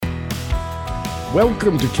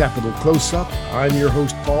Welcome to Capital Close-Up. I'm your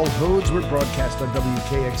host, Paul Hodes. We're broadcast on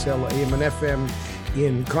WKXL AM and FM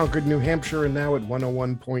in Concord, New Hampshire, and now at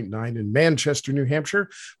 101.9 in Manchester, New Hampshire.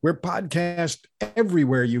 We're podcast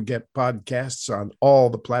everywhere you get podcasts on all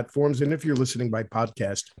the platforms. And if you're listening by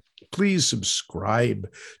podcast, please subscribe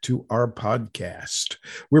to our podcast.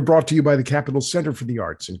 We're brought to you by the Capitol Center for the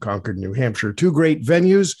Arts in Concord, New Hampshire. Two great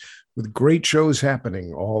venues with great shows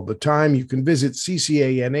happening all the time. You can visit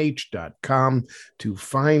ccanh.com to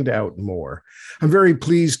find out more. I'm very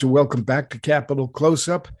pleased to welcome back to Capital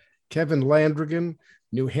Close-Up Kevin Landrigan,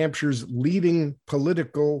 New Hampshire's leading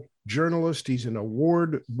political journalist. He's an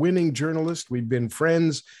award-winning journalist. We've been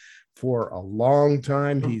friends for a long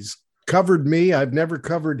time. He's covered me. I've never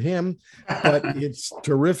covered him, but it's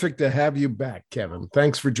terrific to have you back, Kevin.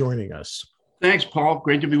 Thanks for joining us. Thanks, Paul.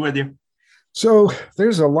 Great to be with you. So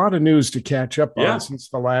there's a lot of news to catch up on since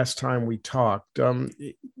the last time we talked. I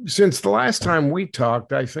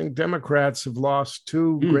think Democrats have lost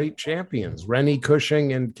two great champions, Rennie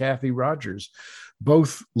Cushing and Kathy Rogers.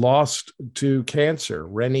 Both lost to cancer.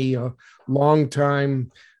 Rennie, a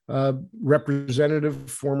longtime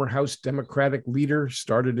representative, former House Democratic leader,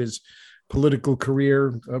 started his political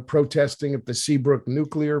career protesting at the Seabrook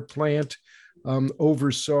nuclear plant,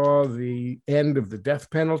 oversaw the end of the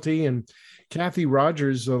death penalty. And Kathy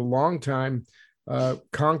Rogers, a longtime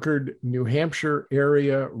Concord, New Hampshire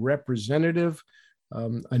area representative,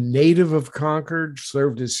 a native of Concord,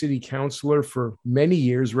 served as city councilor for many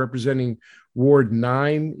years, representing Ward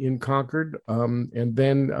 9 in Concord. And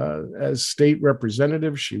then as state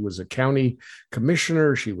representative, she was a county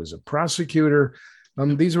commissioner. She was a prosecutor.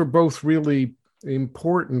 These were both really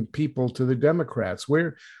important people to the Democrats.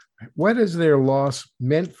 What has their loss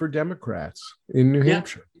meant for Democrats in New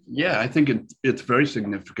Hampshire? Yeah, I think it's very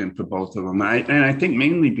significant for both of them. And I think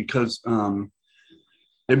mainly because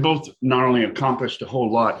they both not only accomplished a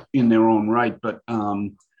whole lot in their own right, but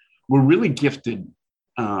were really gifted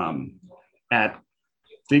at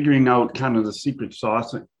figuring out kind of the secret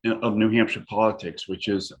sauce of New Hampshire politics, which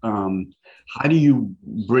is how do you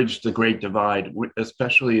bridge the great divide,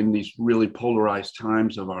 especially in these really polarized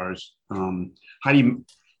times of ours? How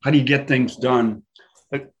do you get things done,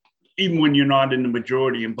 even when you're not in the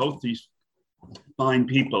majority? And both these fine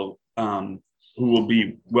people who will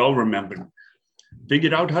be well remembered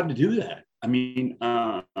figured out how to do that. I mean,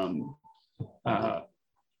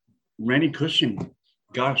 Rennie Cushing,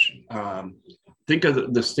 gosh, think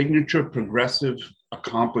of the signature progressive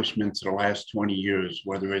accomplishments of the last 20 years,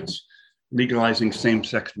 whether it's legalizing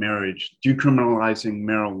same-sex marriage, decriminalizing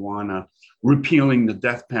marijuana, repealing the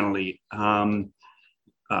death penalty,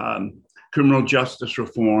 criminal justice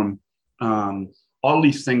reform. All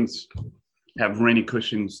these things have Rennie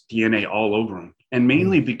Cushing's DNA all over them. And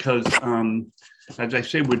mainly because, as I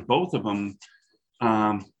say, with both of them,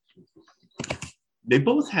 they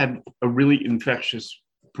both had a really infectious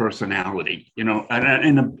personality, and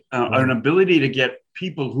an ability to get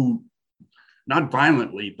people who, not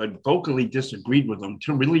violently, but vocally disagreed with them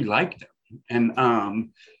to really like them.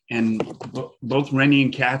 And both Rennie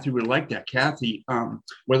and Kathy were like that. Kathy,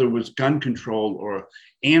 whether it was gun control or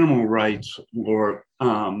animal rights, or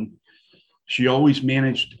she always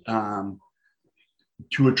managed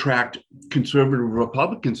to attract conservative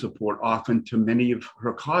Republican support, often to many of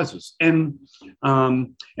her causes. And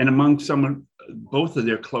among both of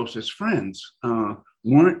their closest friends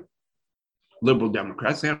weren't liberal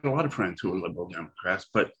Democrats. They had a lot of friends who were liberal Democrats,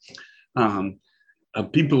 but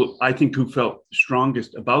people I think who felt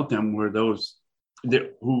strongest about them were those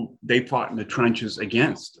who they fought in the trenches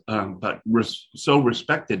against, but so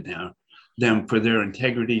respected them for their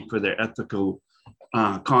integrity, for their ethical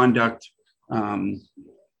conduct, for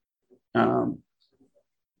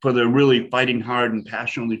their really fighting hard and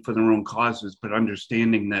passionately for their own causes, but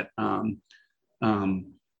understanding that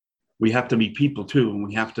we have to be people too, and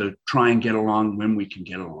we have to try and get along when we can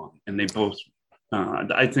get along. And they both,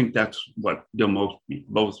 I think that's what they'll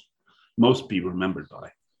most be remembered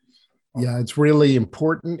by. Yeah, it's really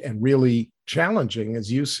important and really challenging,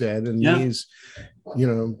 as you said, in these,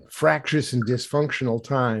 fractious and dysfunctional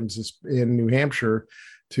times in New Hampshire,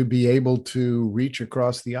 to be able to reach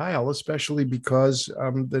across the aisle, especially because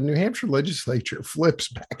the New Hampshire legislature flips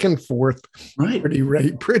back and forth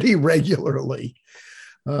pretty regularly.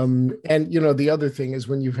 And the other thing is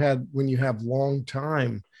when you have long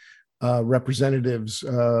time representatives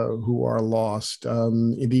who are lost.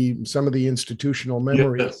 Some of the institutional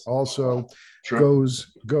memory Yes. also Sure.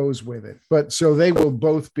 goes with it. But so they will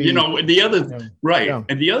both be. The other right, yeah.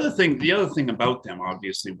 And the other thing about them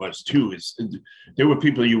obviously was too is there were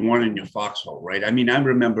people you want in your foxhole, right? I mean, I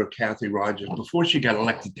remember Kathy Rogers before she got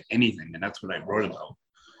elected to anything, and that's what I wrote about.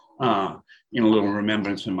 In a little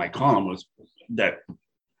remembrance in my column was that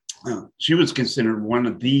she was considered one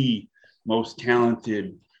of the most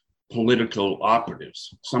talented political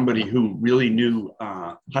operatives, somebody who really knew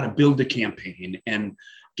how to build a campaign and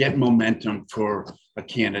get momentum for a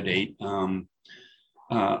candidate.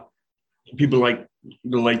 People like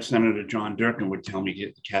the late Senator John Durkin would tell me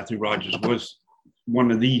that Kathy Rogers was one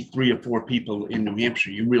of the 3 or 4 people in New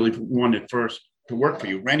Hampshire you really wanted first to work for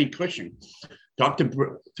you. Rennie Cushing. Talk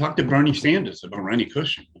to Bernie Sanders about Rennie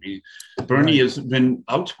Cushing. I mean, Bernie has been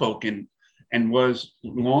outspoken and was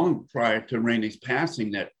long prior to Rennie's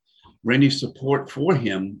passing that Rennie's support for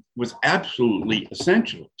him was absolutely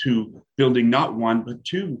essential to building not 1, but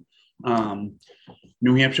 2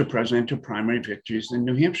 New Hampshire presidential primary victories in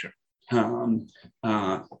New Hampshire. And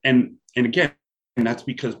again, that's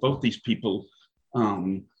because both these people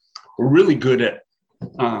were really good at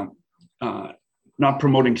not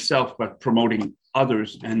promoting self, but promoting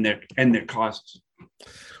others and their causes.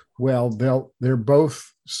 Well, they're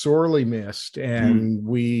both sorely missed, and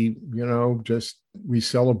we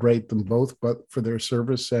celebrate them both, but for their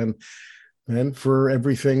service and for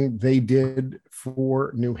everything they did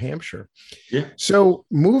for New Hampshire. Yeah. So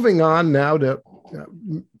moving on now to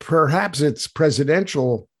perhaps it's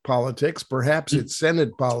presidential politics, perhaps it's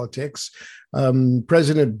Senate politics.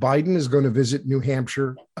 President Biden is going to visit New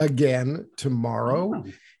Hampshire again tomorrow.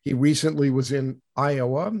 He recently was in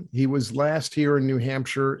Iowa. He was last here in New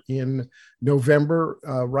Hampshire in November,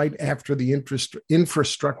 right after the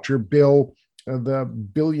infrastructure bill, the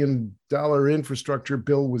 $1 billion infrastructure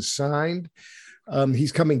bill was signed.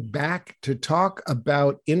 He's coming back to talk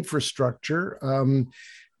about infrastructure.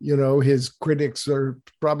 His critics are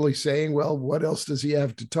probably saying, well, what else does he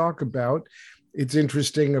have to talk about? It's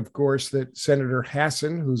interesting, of course, that Senator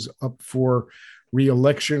Hassan, who's up for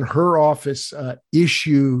re-election, her office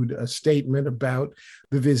issued a statement about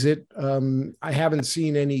the visit. I haven't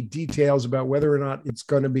seen any details about whether or not it's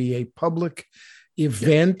going to be a public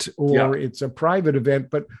event or it's a private event,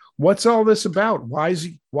 but what's all this about? Why is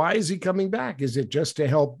he coming back? Is it just to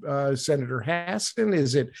help Senator Hassan?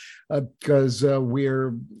 Is it because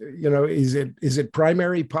is it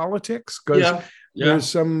primary politics? Because there's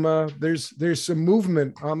some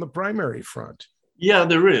movement on the primary front. Yeah,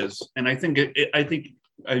 there is, and I think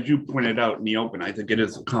as you pointed out in the open, I think it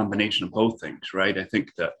is a combination of both things, right? I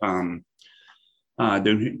think that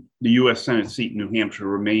the U.S. Senate seat in New Hampshire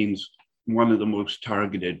remains one of the most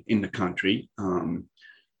targeted in the country, and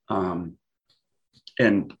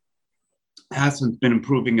Hassan's been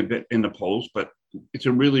improving a bit in the polls, but it's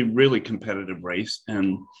a really, really competitive race,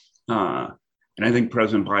 and I think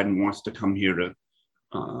President Biden wants to come here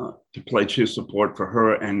to pledge his support for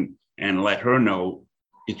her and let her know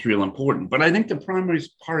it's real important. But I think the primary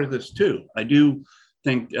is part of this too. I do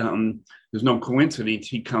think there's no coincidence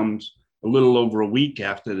he comes a little over a week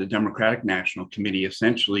after the Democratic National Committee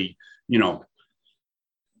essentially,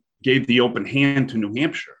 gave the open hand to New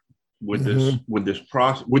Hampshire with this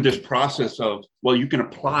process of, well, you can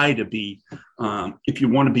apply to be, if you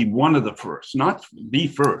want to be one of the first, not the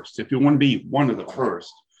first. If you want to be one of the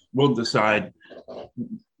first, we'll decide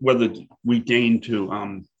whether we deign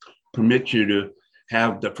to permit you to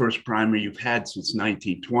have the first primary you've had since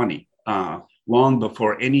 1920, long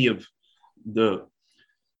before any of the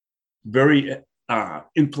very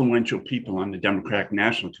influential people on the Democratic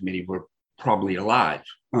National Committee were probably alive.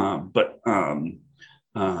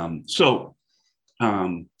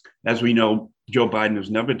 As we know, Joe Biden has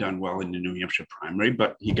never done well in the New Hampshire primary,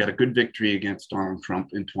 but he got a good victory against Donald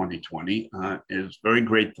Trump in 2020. Is very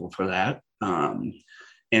grateful for that. And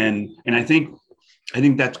I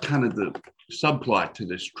think that's kind of the subplot to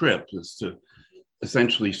this trip, is to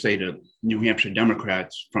essentially say to New Hampshire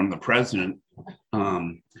Democrats from the president,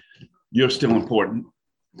 you're still important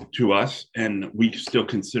to us, and we still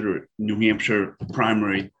consider New Hampshire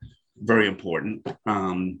primary very important.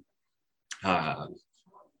 And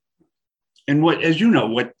what I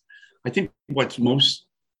think what's most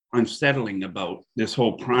unsettling about this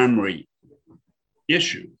whole primary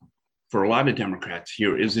issue for a lot of Democrats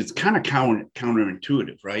here is it's kind of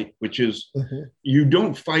counterintuitive, right? Which is you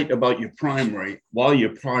don't fight about your primary while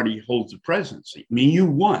your party holds the presidency. I mean, you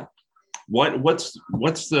won. What's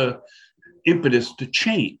the impetus to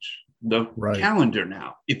change the calendar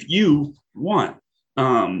now if you won,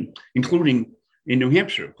 including in New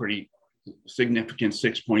Hampshire, pretty significant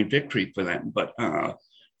 6-point victory for them, but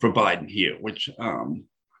for Biden here,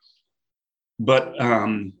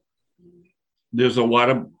 there's a lot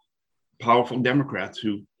of powerful Democrats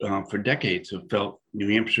who, for decades, have felt New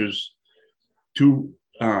Hampshire's too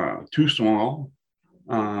small,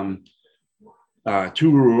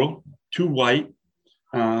 too rural, too white,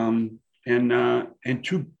 and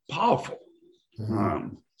too powerful.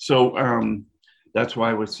 That's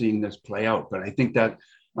why we're seeing this play out. But I think that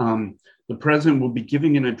the president will be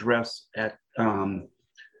giving an address at the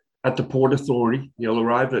Port Authority. He'll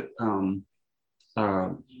arrive at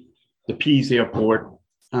the Pease Airport.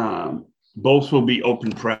 Both will be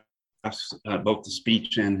open press, both the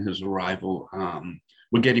speech and his arrival.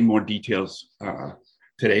 We're getting more details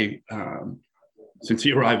today, since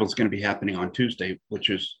the arrival is going to be happening on Tuesday, which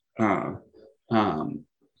is,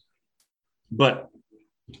 but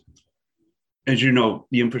as you know,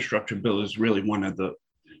 the infrastructure bill is really one of the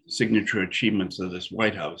signature achievements of this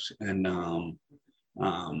White House, and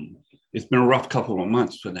it's been a rough couple of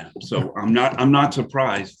months for them. So I'm not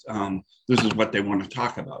surprised. This is what they want to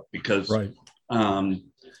talk about, because right.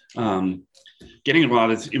 Getting a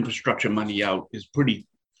lot of this infrastructure money out is pretty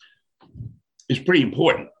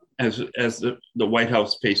important as the White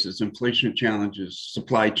House faces inflation challenges,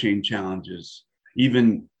 supply chain challenges,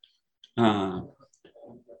 even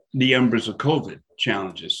the embers of COVID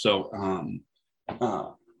challenges. So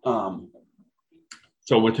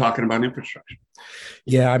we're talking about infrastructure.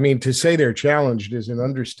 Yeah, I mean, to say they're challenged is an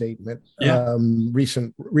understatement. Yeah.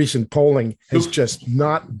 Recent polling has just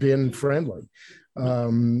not been friendly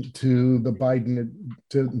to the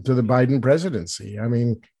Biden presidency. I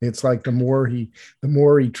mean, it's like the more he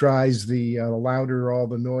tries, the louder all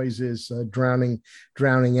the noise is, drowning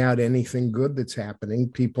out anything good that's happening.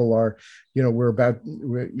 People are, we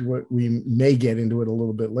may get into it a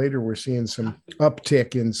little bit later. We're seeing some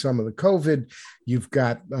uptick in some of the COVID. You've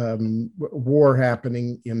got war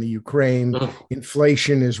happening in the Ukraine.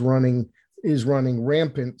 Inflation is running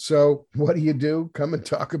rampant. So what do? Come and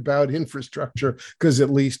talk about infrastructure, because at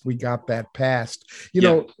least we got that passed.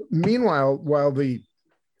 Meanwhile, while the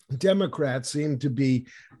Democrats seem to be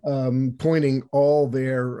pointing all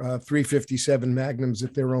their 357 magnums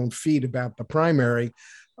at their own feet about the primary,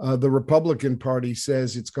 the Republican Party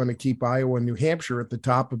says it's going to keep Iowa and New Hampshire at the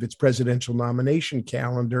top of its presidential nomination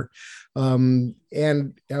calendar. And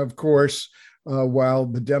of course, while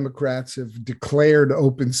the Democrats have declared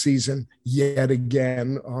open season yet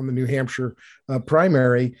again on the New Hampshire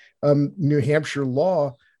primary, New Hampshire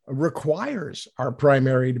law requires our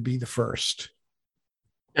primary to be the first.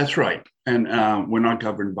 That's right. And we're not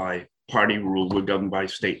governed by party rule. We're governed by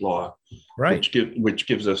state law, right? Which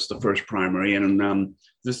gives us the first primary. And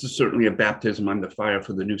this is certainly a baptism under fire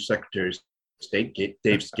for the new Secretary of State,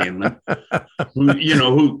 Dave Scanlon,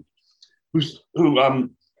 who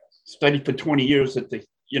studied for 20 years at the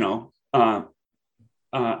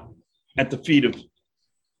feet of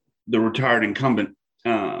the retired incumbent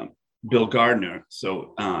Bill Gardner.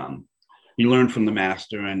 So he learned from the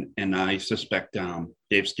master, and I suspect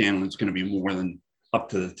Dave Scanlon's going to be more than up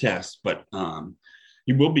to the test, but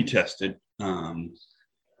he will be tested.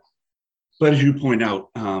 But as you point out,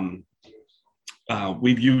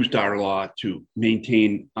 we've used our law to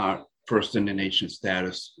maintain our first in the nation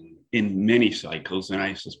status in many cycles, and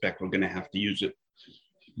I suspect we're going to have to use it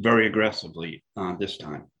very aggressively this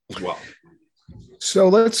time as well. So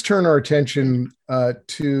let's turn our attention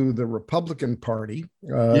to the Republican Party.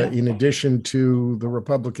 In addition to the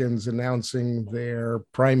Republicans announcing their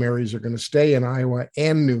primaries are going to stay in Iowa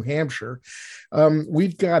and New Hampshire,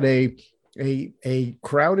 we've got a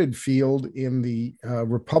crowded field in the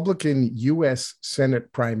Republican U.S.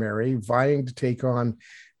 Senate primary, vying to take on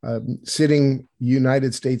sitting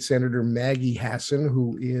United States Senator Maggie Hassan,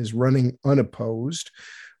 who is running unopposed.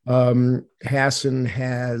 Hassan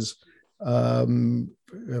has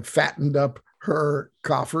fattened up her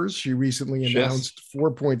coffers. She recently announced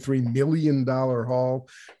 $4.3 million haul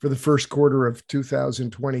for the first quarter of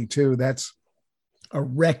 2022. That's a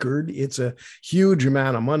record. It's a huge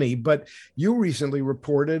amount of money. But you recently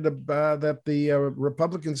reported that the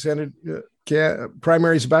Republican Senate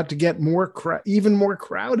primary is about to get even more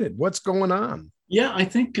crowded. What's going on? Yeah, I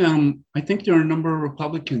think there are a number of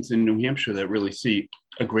Republicans in New Hampshire that really see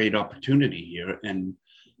a great opportunity here, and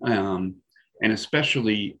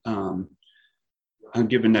especially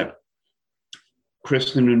given that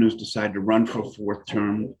Chris Sununu has decided to run for a fourth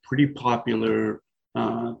term, pretty popular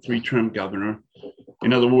 3-term governor.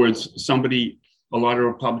 In other words, somebody a lot of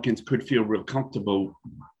Republicans could feel real comfortable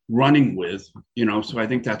running with, so I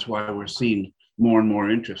think that's why we're seeing more and more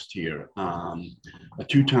interest here. A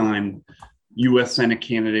 2-time U.S. Senate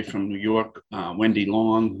candidate from New York, Wendy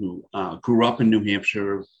Long, who grew up in New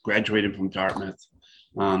Hampshire, graduated from Dartmouth.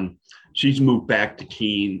 She's moved back to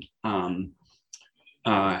Keene,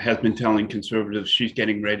 has been telling conservatives she's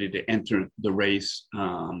getting ready to enter the race.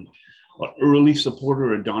 An early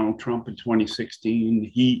supporter of Donald Trump in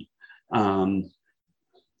 2016. And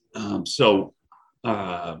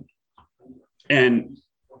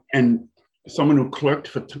someone who clerked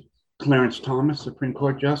for Clarence Thomas, Supreme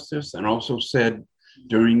Court Justice, and also said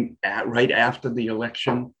right after the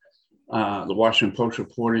election, the Washington Post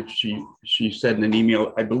reported, she said in an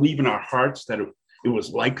email, "I believe in our hearts that it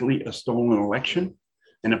was likely a stolen election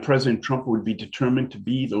and that President Trump would be determined to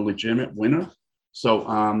be the legitimate winner."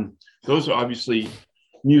 So those are obviously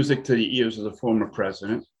music to the ears of the former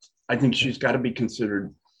president. I think she's got to be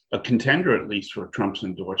considered a contender, at least, for Trump's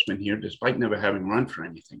endorsement here, despite never having run for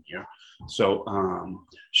anything here. So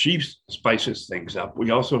she spices things up.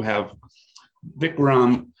 We also have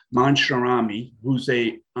Vikram Mansharami, who's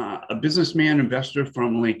a businessman investor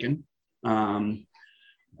from Lincoln,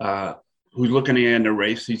 who's looking to end a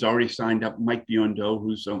race. He's already signed up Mike Biondo,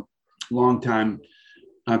 who's a longtime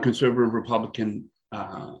conservative Republican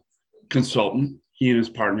consultant. He and his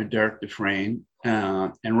partner, Derek Dufresne,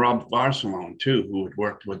 and Rob Barcelone, too, who had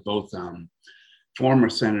worked with both former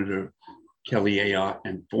Senator Kelly Ayotte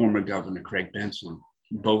and former Governor Craig Benson,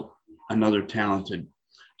 both another talented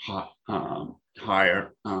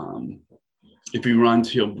hire. If he runs,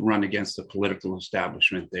 he'll run against the political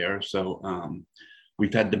establishment there. So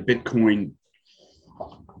we've had the Bitcoin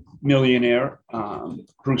millionaire,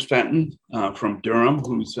 Bruce Fenton from Durham,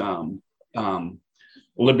 who's a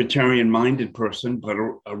libertarian-minded person, but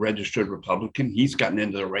a registered Republican. He's gotten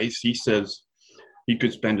into the race. He says he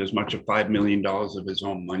could spend as much as $5 million of his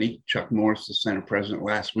own money. Chuck Norris, the Senate president,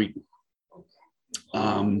 last week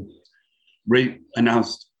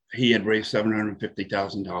announced he had raised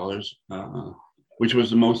 $750,000, which was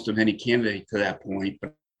the most of any candidate to that point.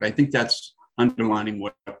 But I think that's underlining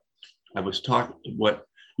what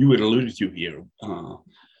you had alluded to here.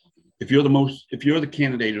 If you're the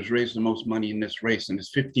candidate who's raised the most money in this race, and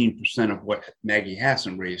it's 15% of what Maggie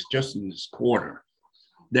Hassan raised just in this quarter,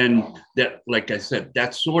 then that, like I said,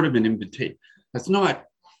 that's sort of an invitation. That's not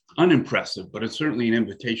unimpressive, but it's certainly an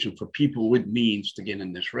invitation for people with means to get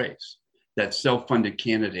in this race. That self-funded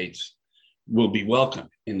candidates will be welcome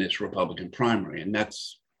in this Republican primary, and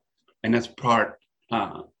that's part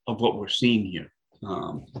of what we're seeing here.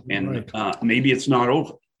 Maybe it's not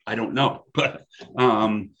over. I don't know, but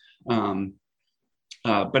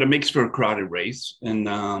it makes for a crowded race. And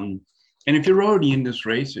if you're already in this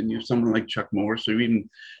race and you're someone like Chuck Norris or even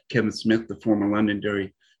Kevin Smith, the former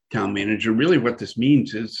Londonderry town manager, really what this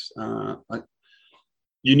means is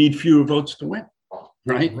you need fewer votes to win,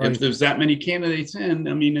 right? If there's that many candidates in,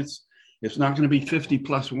 I mean, it's not going to be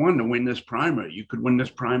 50+1 to win this primary. You could win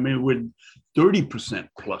this primary with 30%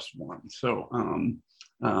 +1. So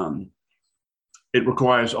it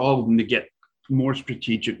requires all of them to get more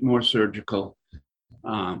strategic, more surgical,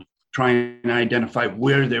 try and identify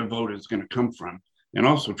where their vote is going to come from, and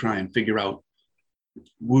also try and figure out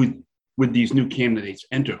would these new candidates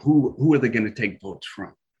enter, who are they going to take votes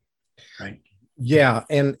from, right? Yeah,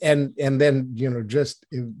 and then just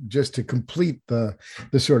to complete the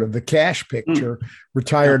sort of the cash picture,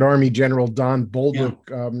 retired Army General Don Bolduc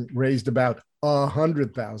raised about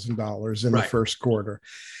 $100,000 in the first quarter.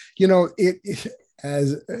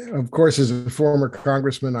 As of course, as a former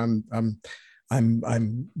congressman,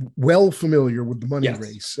 I'm well familiar with the money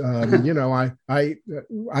race. I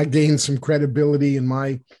gained some credibility in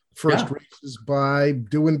my first races by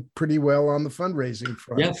doing pretty well on the fundraising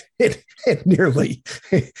front. Yes. It's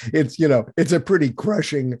a pretty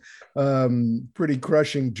crushing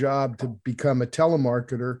job to become a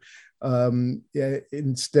telemarketer.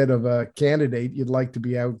 Instead of a candidate, you'd like to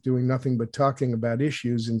be out doing nothing but talking about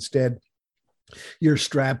issues. Instead, you're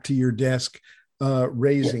strapped to your desk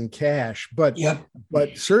raising cash. But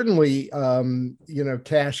certainly,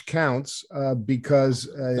 cash counts because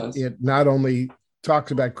it not only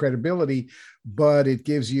talks about credibility, but it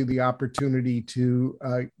gives you the opportunity to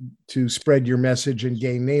spread your message and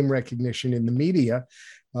gain name recognition in the media.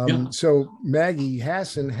 So Maggie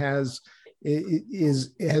Hassan has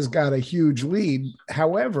got a huge lead.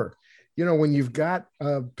 However, when you've got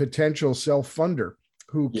a potential self-funder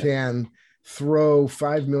who can throw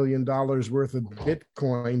 $5 million worth of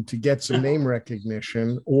Bitcoin to get some name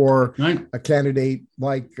recognition, or a candidate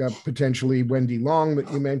like potentially Wendy Long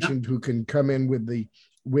that you mentioned, who can come in with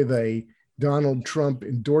a Donald Trump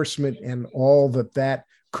endorsement and all that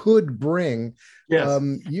could bring.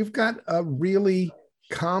 You've got a really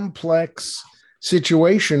complex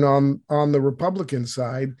situation on the Republican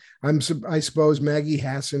side. I suppose Maggie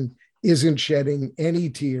Hassan isn't shedding any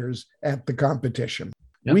tears at the competition.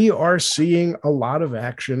 Yep. We are seeing a lot of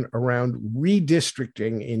action around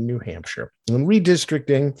redistricting in New Hampshire. And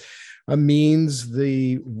redistricting means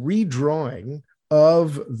the redrawing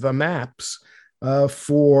of the maps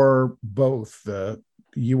for both the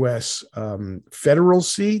U.S. Federal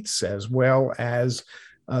seats as well as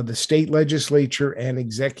the state legislature and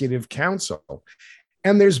executive council.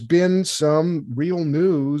 And there's been some real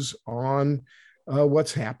news on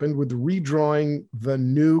what's happened with redrawing the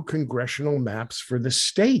new congressional maps for the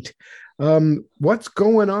state. What's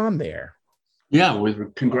going on there? Yeah,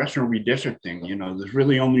 with congressional redistricting, there's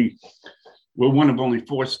really we're one of only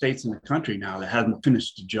 4 states in the country now that hasn't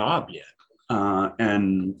finished the job yet.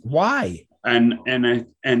 And why? And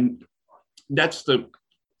that's the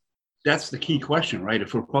key question, right?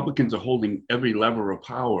 If Republicans are holding every lever of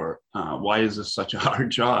power, why is this such a hard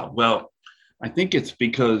job? Well, I think it's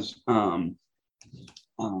because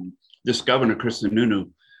this governor, Chris Sununu,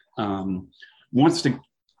 wants to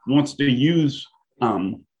use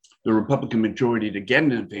the Republican majority to get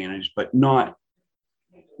an advantage, but not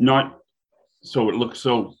so it looks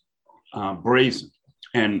so brazen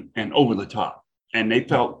and over the top. And he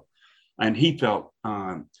felt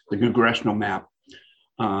the congressional map,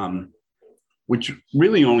 which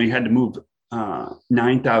really only had to move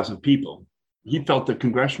 9,000 people. He felt the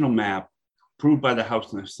congressional map approved by the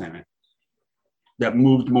House and the Senate that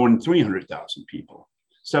moved more than 300,000 people,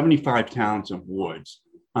 75 towns and wards.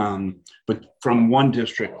 But from one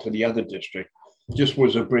district to the other district just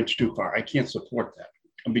was a bridge too far. I can't support that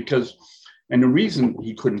and the reason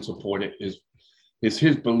he couldn't support it is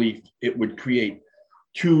his belief it would create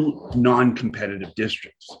 2 non-competitive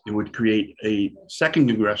districts. It would create a second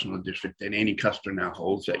congressional district that Annie Kuster now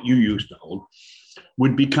holds, that you used to hold,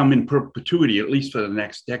 would become in perpetuity, at least for the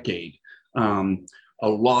next decade, a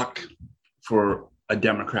lock for a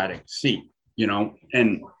Democratic seat,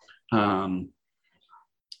 and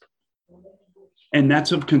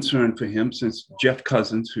that's of concern for him, since Jeff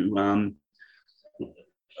Cousins, who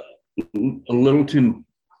a Littleton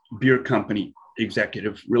Beer Company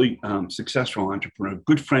executive, really successful entrepreneur,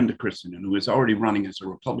 good friend of Kristen, and who is already running as a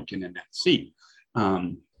Republican in that seat.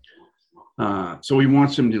 So he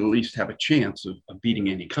wants him to at least have a chance of beating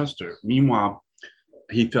Annie Kuster. Meanwhile,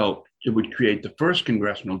 he felt it would create the first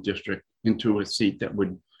congressional district into a seat that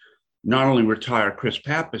would not only retire Chris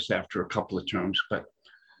Pappas after a couple of terms, but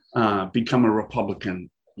become a Republican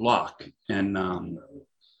lock. And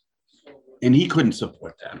he couldn't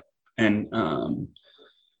support that. And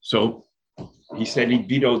so he said he'd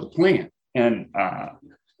veto the plan. And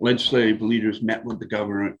legislative leaders met with the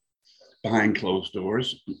governor behind closed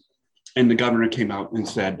doors. And the governor came out and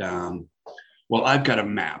said, well, I've got a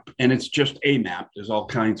map, and it's just a map. There's all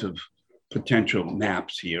kinds of potential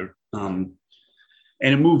maps here. And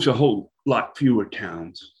it moves a whole lot fewer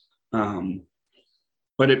towns.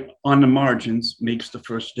 But it, on the margins, makes the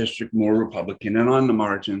first district more Republican, and on the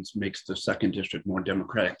margins makes the second district more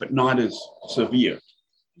Democratic, but not as severe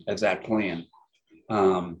as that plan.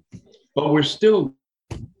 But we're still,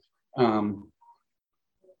 we're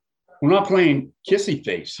not playing kissy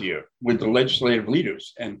face here with the legislative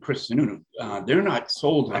leaders and Chris Sununu. They're not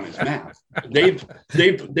sold on his map. They've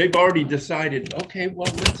already decided, okay,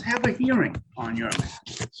 well, let's have a hearing on your map.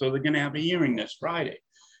 So they're going to have a hearing this Friday.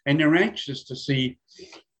 And they're anxious to see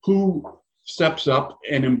who steps up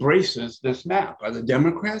and embraces this map. Are the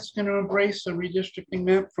Democrats going to embrace a redistricting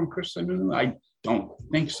map from Chris Sununu? I don't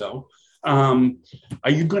think so. Are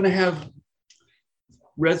you going to have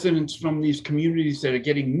residents from these communities that are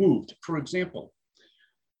getting moved? For example,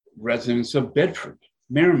 residents of Bedford,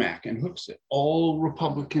 Merrimack, and Hooksett, all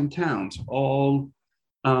Republican towns, all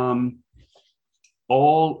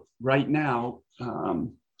right now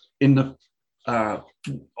in the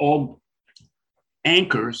all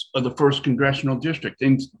anchors of the first congressional district.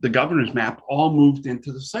 In the governor's map, all moved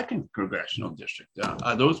into the second congressional district.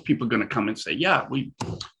 Are those people going to come and say, yeah, we'd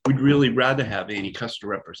really rather have Annie Kuster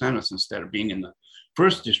represent us instead of being in the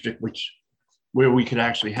first district, where we could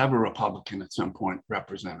actually have a Republican at some point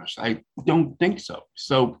represent us? I don't think so.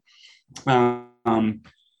 So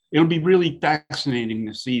it'll be really fascinating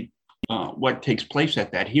to see what takes place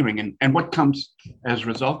at that hearing and what comes as a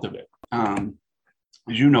result of it.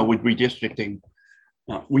 As you know, with redistricting,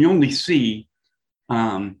 we only see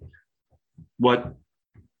what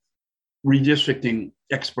redistricting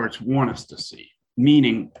experts want us to see,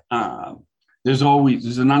 meaning there's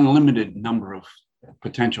an unlimited number of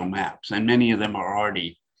potential maps, and many of them are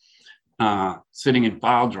already sitting in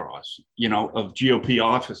file drawers, of GOP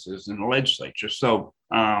offices in the legislature. So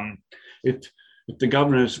if if the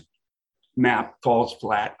governor's map falls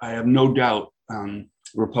flat, I have no doubt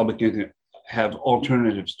Republicans have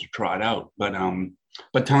alternatives to trot out.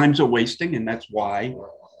 But times are wasting, and that's why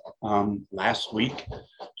last week,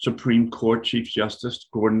 Supreme Court Chief Justice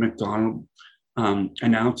Gordon MacDonald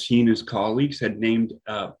announced he and his colleagues had named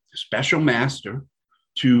a special master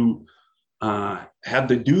to have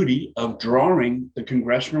the duty of drawing the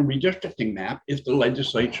congressional redistricting map if the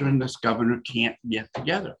legislature and this governor can't get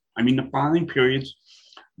together. I mean, the filing period's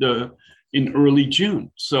in early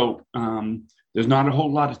June. So there's not a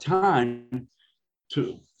whole lot of time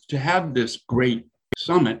to have this great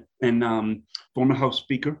summit. And former House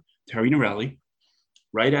Speaker Terry Norelli,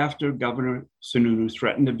 right after Governor Sununu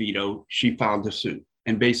threatened to veto, she filed a suit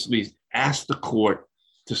and basically asked the court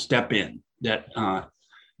to step in, that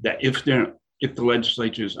if the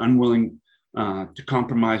legislature is unwilling to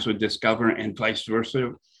compromise with this governor and vice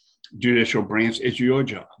versa, judicial branch, it's your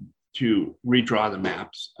job to redraw the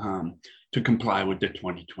maps to comply with the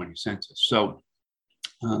 2020 census. So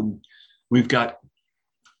we've got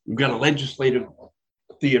a legislative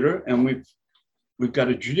theater, and we've got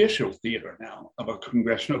a judicial theater now of a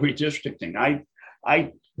congressional redistricting.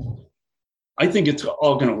 I think it's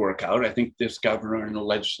all going to work out. I think this governor and the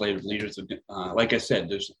legislative leaders, like I said,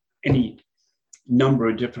 there's any number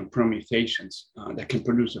of different permutations that can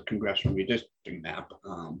produce a congressional redistricting map.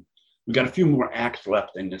 We've got a few more acts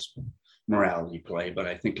left in this morality play, but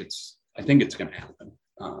I think it's going to happen.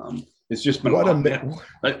 It's just been a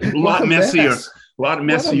lot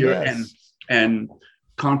messier and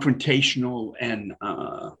confrontational and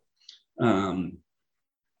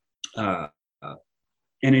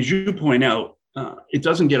as you point out, it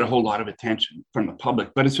doesn't get a whole lot of attention from the public,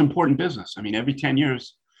 but it's important business. I mean, every 10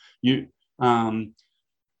 years, you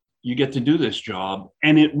get to do this job,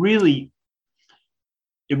 and it really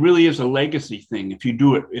is a legacy thing. If you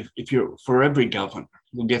do it, if you're for every governor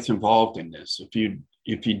who gets involved in this, if you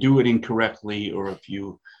do it incorrectly, or if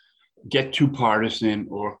you get too partisan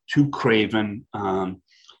or too craven and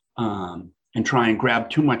try and grab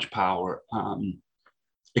too much power,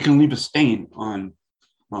 it can leave a stain on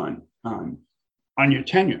your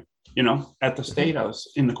tenure, at the State House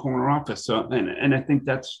in the corner office. So, and I think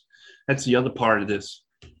that's the other part of this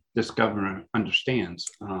governor understands.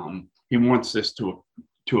 He wants this to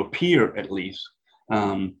appear, at least,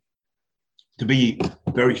 to be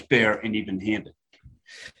very fair and even-handed.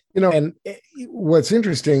 And what's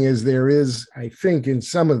interesting is there is, I think, in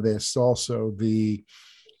some of this also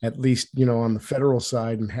at least, on the federal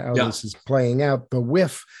side and how this is playing out, the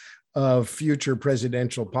whiff of future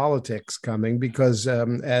presidential politics coming, because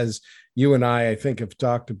as you and I think, have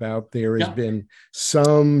talked about, there has been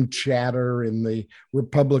some chatter in the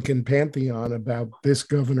Republican pantheon about this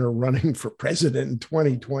governor running for president in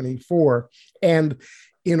 2024. And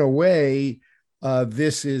in a way,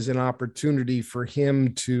 this is an opportunity for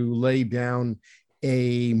him to lay down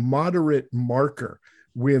a moderate marker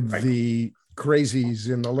with the crazies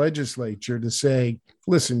in the legislature to say,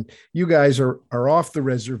 listen, you guys are off the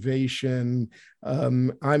reservation.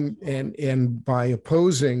 And by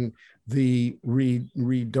opposing the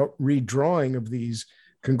redrawing of these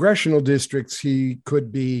congressional districts, he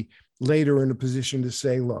could be later in a position to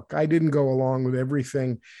say, look, I didn't go along with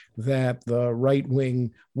everything that the right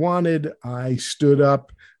wing wanted. I stood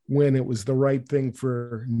up when it was the right thing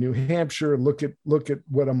for New Hampshire. Look at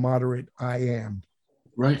what a moderate I am.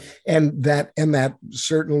 Right. And that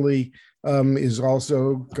certainly is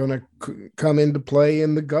also going to come into play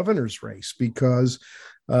in the governor's race, because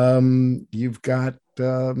you've got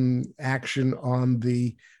action on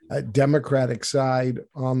the Democratic side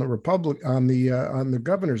on the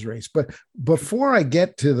governor's race. But before I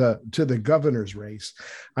get to the governor's race,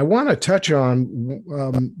 I want to touch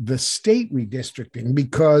on the state redistricting,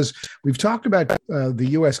 because we've talked about the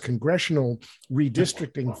U.S. congressional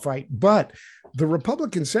redistricting fight, but the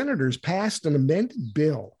Republican senators passed an amended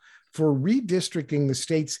bill for redistricting the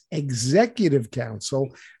state's executive council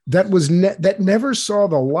that never saw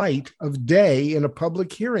the light of day in a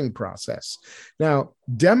public hearing process. Now,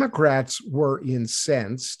 Democrats were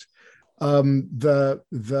incensed. The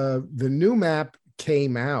new map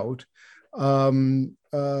came out.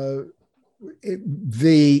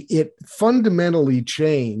 It fundamentally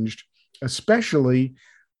changed, especially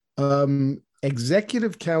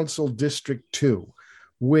Executive Council District 2,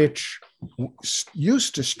 which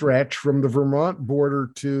used to stretch from the Vermont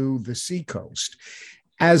border to the seacoast.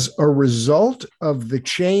 As a result of the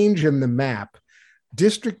change in the map,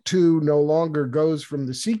 District 2 no longer goes from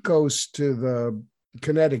the seacoast to the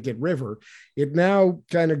Connecticut River. It now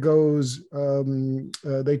kind of goes,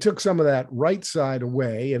 they took some of that right side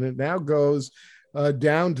away, and it now goes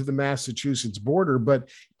down to the Massachusetts border, but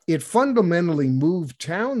it fundamentally moved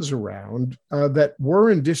towns around that were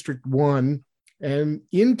in District 1 and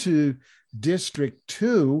into District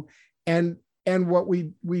 2. And what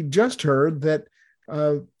we just heard that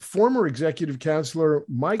former executive councilor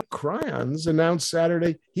Mike Cryans announced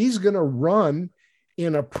Saturday he's going to run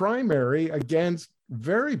in a primary against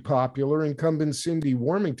very popular incumbent Cindy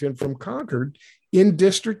Warmington from Concord in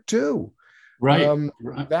District 2. Right.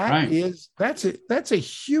 That's a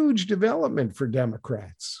huge development for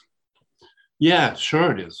Democrats. Yeah,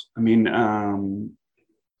 sure it is. I mean,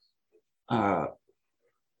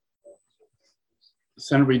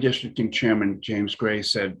 Senate Redistricting Chairman James Gray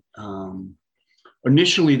said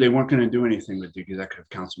initially they weren't going to do anything with the executive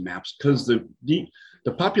council maps because the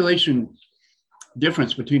population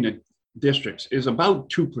difference between the districts is about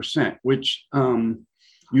 2%, which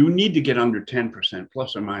you need to get under 10%,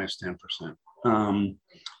 plus or minus 10%. And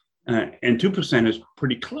 2% is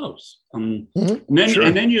pretty close. And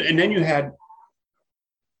then you had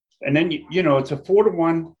it's a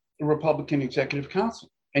 4-1 Republican executive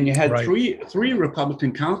council, and you had three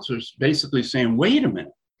Republican councilors basically saying, "Wait a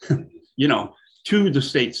minute," to the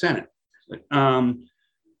state Senate.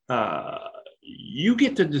 You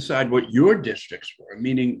get to decide what your districts were,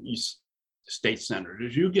 meaning state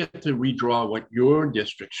senators. You get to redraw what your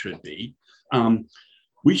district should be.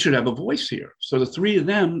 We should have a voice here. So the three of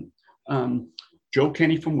them, Joe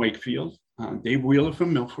Kenny from Wakefield, Dave Wheeler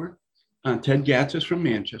from Milford, Ted Gatzis from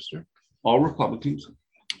Manchester, all Republicans,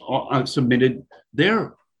 submitted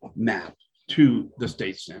their map to the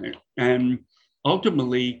state Senate. And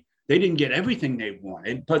ultimately, they didn't get everything they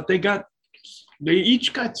wanted, but they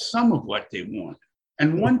each got some of what they wanted.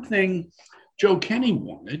 And one thing Joe Kenny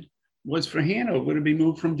wanted was for Hanover to be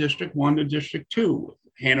moved from District 1 to District 2.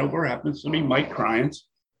 Hanover happens to be Mike Cryans'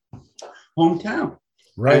 hometown.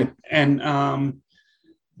 Right. And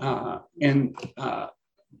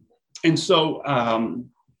so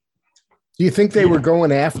do you think they were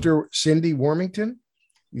going after Cindy Warmington?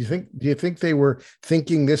 Do you think they were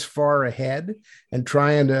thinking this far ahead and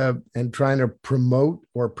trying to promote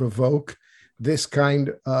or provoke this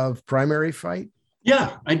kind of primary fight?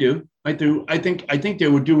 Yeah, I do. I think they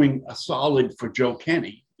were doing a solid for Joe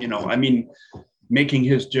Kenny. Making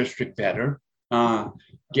his district better,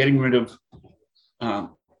 getting rid of a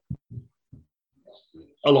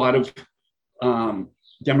lot of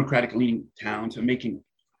Democratic leaning towns and making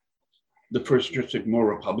the first district more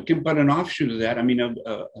Republican. But an offshoot of that,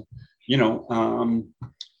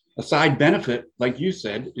 a side benefit, like you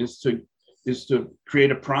said, is to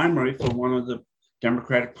create a primary for one of the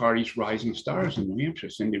Democratic Party's rising stars in New Hampshire,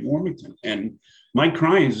 Cindy Warmington. And Mike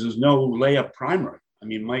Cryans is no layup primary. I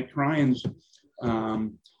mean, Mike Cryans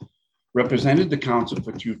represented the council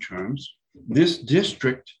for 2 terms. This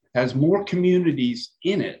district has more communities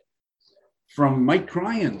in it from Mike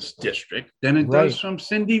Cryans' district than it does from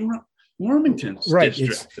Cindy Warmington's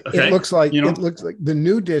district. It looks like the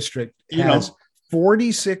new district has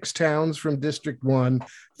 46 towns from District 1,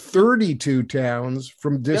 32 towns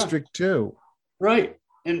from District 2. Right.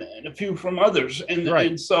 And a few from others.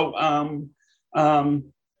 And so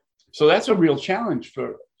so that's a real challenge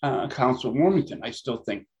for Council Warmington. I still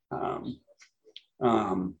think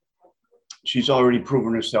she's already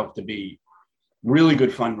proven herself to be really good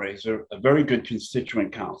fundraiser, a very good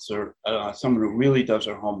constituent counselor, someone who really does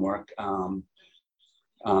her homework.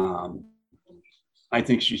 I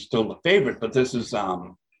think she's still the favorite, but this is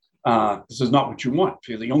not what you want.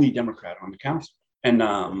 You're the only Democrat on the council, and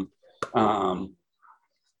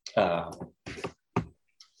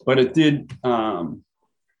but it did,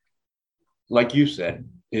 like you said,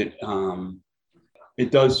 it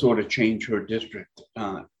does sort of change her district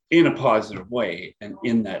in a positive way, and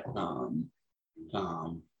in that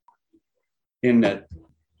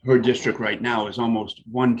her district right now is almost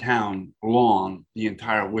one town along the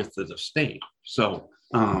entire width of the state. So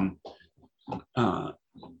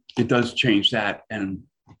it does change that, and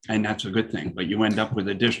that's a good thing. But you end up with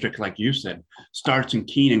a district, like you said, starts in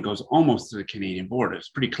Keene and goes almost to the Canadian border. It's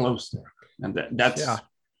pretty close there, and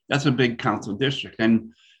that's a big council district.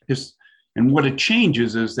 And what it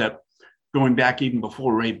changes is that going back even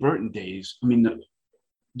before Ray Burton days, I mean, the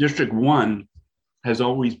District 1 has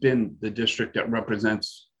always been the district that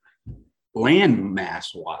represents land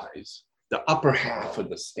mass wise the upper half of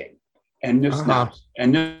the state, and this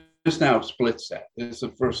now splits that.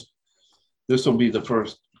 This will be the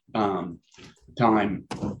first time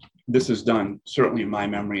this is done, certainly in my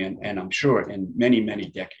memory, and I'm sure in many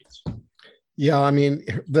decades. Yeah, I mean,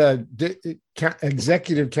 the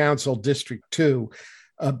Executive Council District 2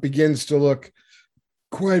 begins to look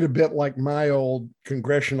quite a bit like my old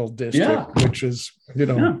congressional district, which is,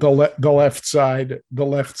 Yeah. the left side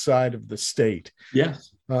of the state.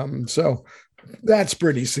 Yes. So that's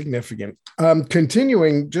pretty significant.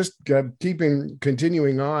 Continuing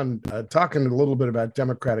on, talking a little bit about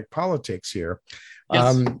Democratic politics here.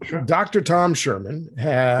 Yes, sure. Dr. Tom Sherman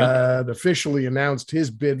had officially announced his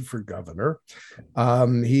bid for governor.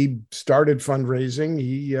 He started fundraising.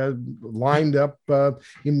 He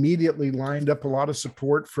immediately lined up a lot of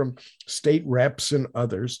support from state reps and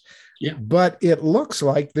others. Yeah. But it looks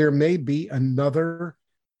like there may be another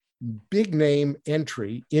big name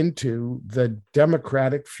entry into the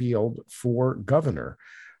Democratic field for governor.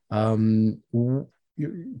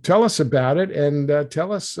 Tell us about it, and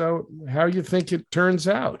tell us how you think it turns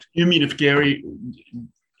out. You mean if Gary?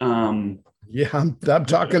 Yeah, I'm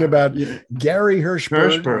talking about Gary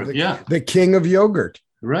Hirshberg, the king of yogurt.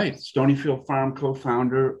 Right, Stonyfield Farm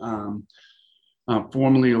co-founder,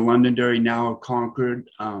 formerly of Londonderry, now of Concord,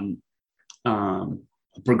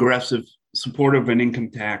 progressive, supportive of an income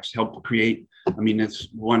tax, helped create. It's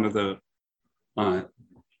one of the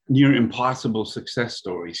near impossible success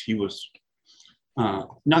stories. He was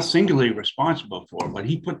not singularly responsible for, but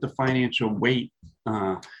he put the financial weight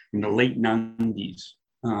in the late 90s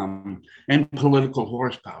and political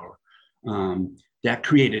horsepower that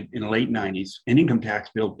created in the late 90s an income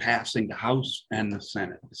tax bill passing the House and the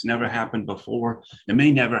Senate. It's never happened before. It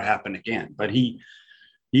may never happen again, but he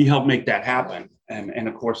helped make that happen. And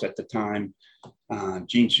of course, at the time,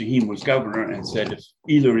 Jeanne Shaheen was governor and said, if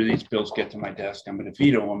either of these bills get to my desk, I'm going to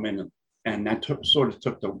veto them. And that took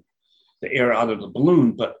the air out of the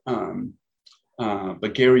balloon, but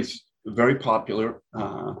Gary's very popular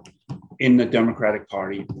in the Democratic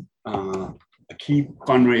Party, a key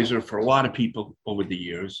fundraiser for a lot of people over the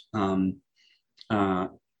years, and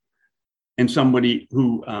somebody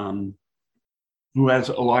who has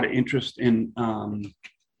a lot of interest in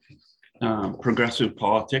progressive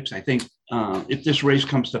politics. I think if this race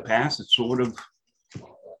comes to pass, it's sort of,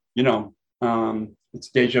 it's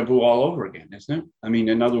deja vu all over again, isn't it?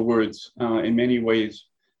 In other words, in many ways,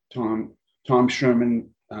 Tom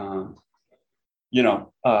Sherman,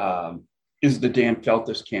 is the Dan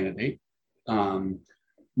Feltus candidate,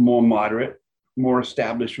 more moderate, more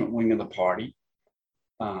establishment wing of the party,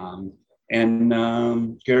 and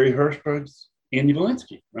Gary Hirshberg's Andy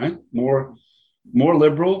Volinsky, right? More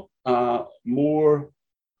liberal, more,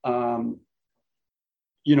 of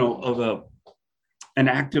an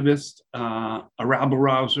activist, a rabble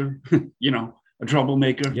rouser, a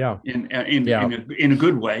troublemaker, in a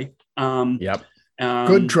good way.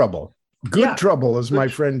 Good trouble. Good trouble, as my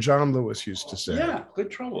friend John Lewis used to say. Yeah,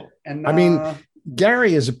 good trouble. And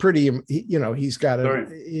Gary is a pretty, he's got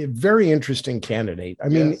a very interesting candidate.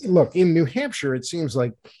 Look, in New Hampshire, it seems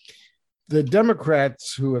like the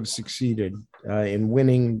Democrats who have succeeded in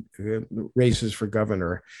winning races for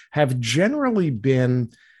governor have generally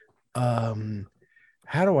been,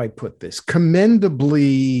 how do I put this?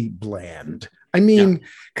 Commendably bland.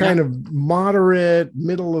 Kind of moderate,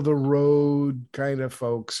 middle of the road kind of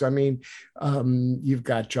folks. You've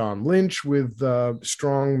got John Lynch with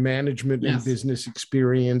strong management and business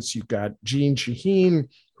experience. You've got Jeanne Shaheen,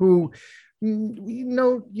 who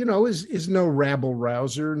is no rabble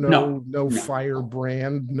rouser, no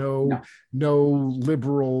firebrand, no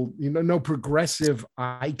liberal, no progressive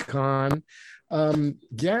icon.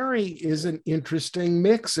 Gary is an interesting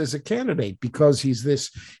mix as a candidate because he's this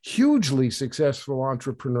hugely successful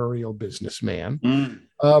entrepreneurial businessman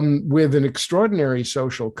with an extraordinary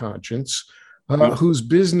social conscience, whose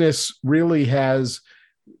business really led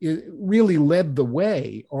the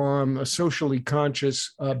way on a socially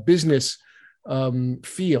conscious business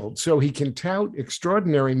field. So he can tout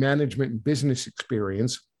extraordinary management and business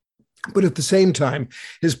experience. But at the same time,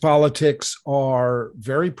 his politics are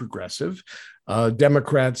very progressive. Some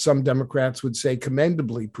Democrats would say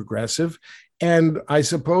commendably progressive. And I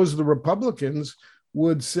suppose the Republicans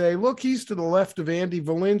would say, look, he's to the left of Andy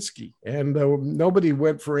Volinsky. And nobody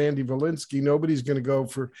went for Andy Volinsky. Nobody's going to go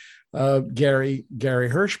for Gary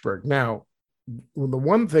Hirshberg. Now,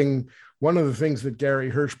 one of the things that Gary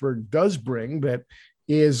Hirshberg does bring that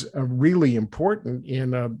is really important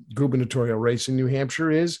in a gubernatorial race in New Hampshire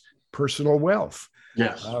is personal wealth.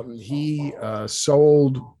 Yes. He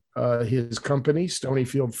sold his company,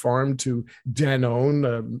 Stonyfield Farm, to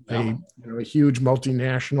Danone, a huge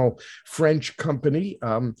multinational French company.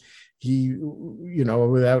 We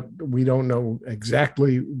don't know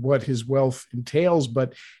exactly what his wealth entails,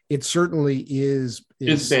 but it certainly is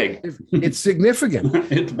big. It's significant.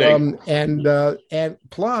 It's big. And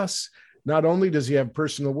plus, not only does he have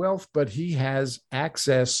personal wealth, but he has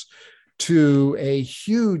access to a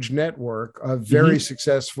huge network of very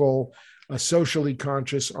successful, socially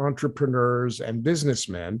conscious entrepreneurs and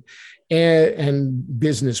businessmen and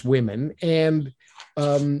businesswomen. And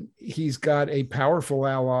he's got a powerful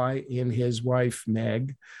ally in his wife,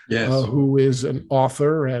 Meg, who is an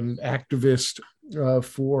author and activist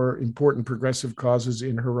for important progressive causes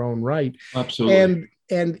in her own right. Absolutely.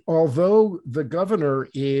 And although the governor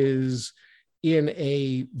is in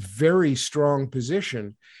a very strong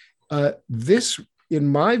position, this, in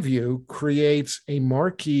my view, creates a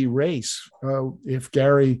marquee race if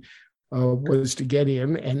Gary was to get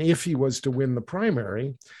in, and if he was to win the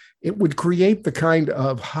primary. It would create the kind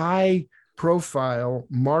of high-profile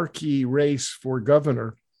marquee race for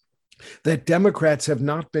governor that Democrats have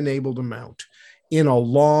not been able to mount in a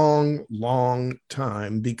long, long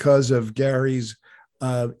time because of Gary's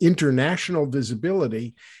international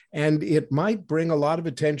visibility. And it might bring a lot of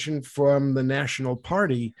attention from the National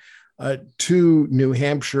Party to New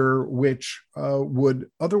Hampshire, which would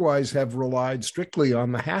otherwise have relied strictly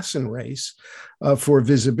on the Hassan race for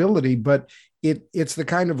visibility. But it's the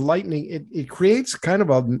kind of lightning, it creates kind of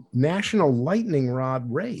a national lightning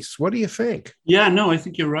rod race. What do you think? Yeah, no, I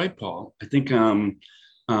think you're right, Paul. I think, and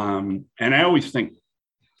I always think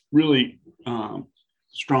really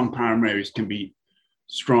strong primaries can be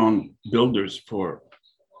strong builders for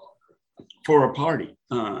a party.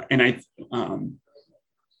 And I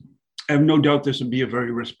have no doubt this would be a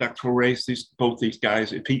very respectful race. Both these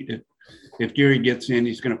guys, if Gary gets in,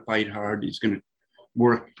 he's going to fight hard. He's going to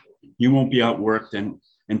work. You won't be outworked.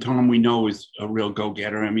 And Tom, we know, is a real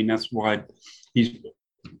go-getter. I mean, that's why he's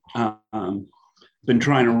been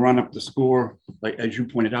trying to run up the score, like as you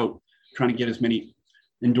pointed out, trying to get as many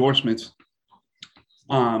endorsements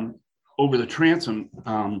over the transom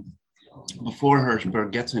before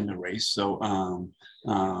Hirschberg gets in the race. So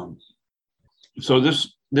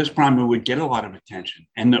this primary would get a lot of attention,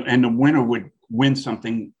 and the winner would win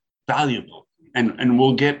something valuable, and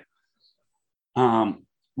we'll get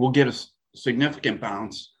a significant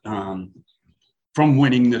bounce from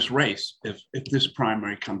winning this race if this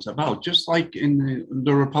primary comes about, just like in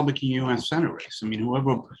the Republican U.S. Senate race. I mean,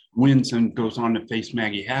 whoever wins and goes on to face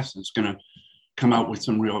Maggie Hassan is going to come out with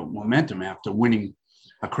some real momentum after winning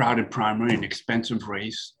a crowded primary, an expensive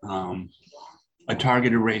race, a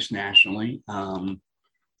targeted race nationally.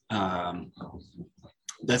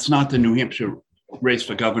 That's not the New Hampshire race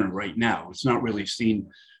for governor right now. It's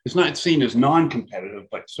not seen as non-competitive,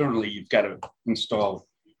 but certainly you've got to install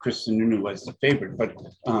Chris Sununu as the favorite.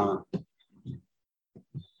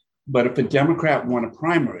 But if a Democrat won a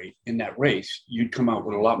primary in that race, you'd come out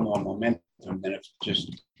with a lot more momentum than if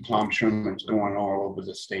just Tom Sherman's going all over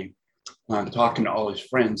the state, talking to all his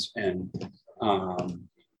friends and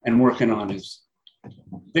working on his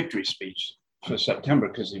victory speech for September,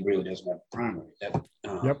 because he really doesn't have a primary.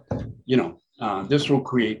 This will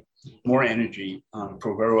create more energy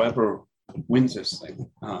for whoever wins this thing.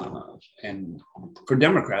 And for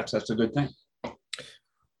Democrats, that's a good thing.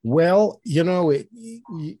 Well,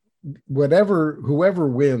 whoever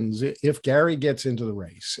wins, if Gary gets into the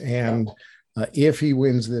race and if he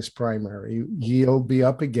wins this primary, he'll be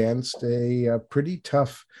up against a pretty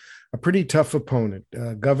tough opponent.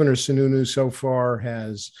 Governor Sununu so far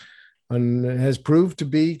has proved to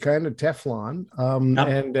be kind of Teflon.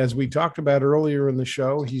 And as we talked about earlier in the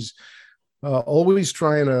show, he's always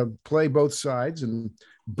trying to play both sides and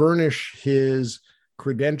burnish his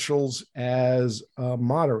credentials as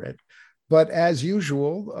moderate. But as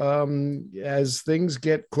usual, as things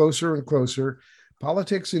get closer and closer,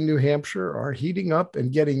 politics in New Hampshire are heating up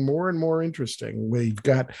and getting more and more interesting. With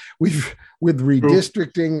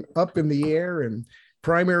redistricting up in the air and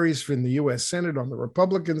primaries from the U.S. Senate on the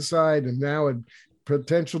Republican side, and now a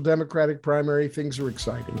potential Democratic primary, things are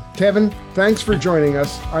exciting. Kevin, thanks for joining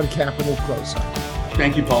us on Capitol Close-Up.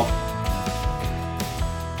 Thank you, Paul.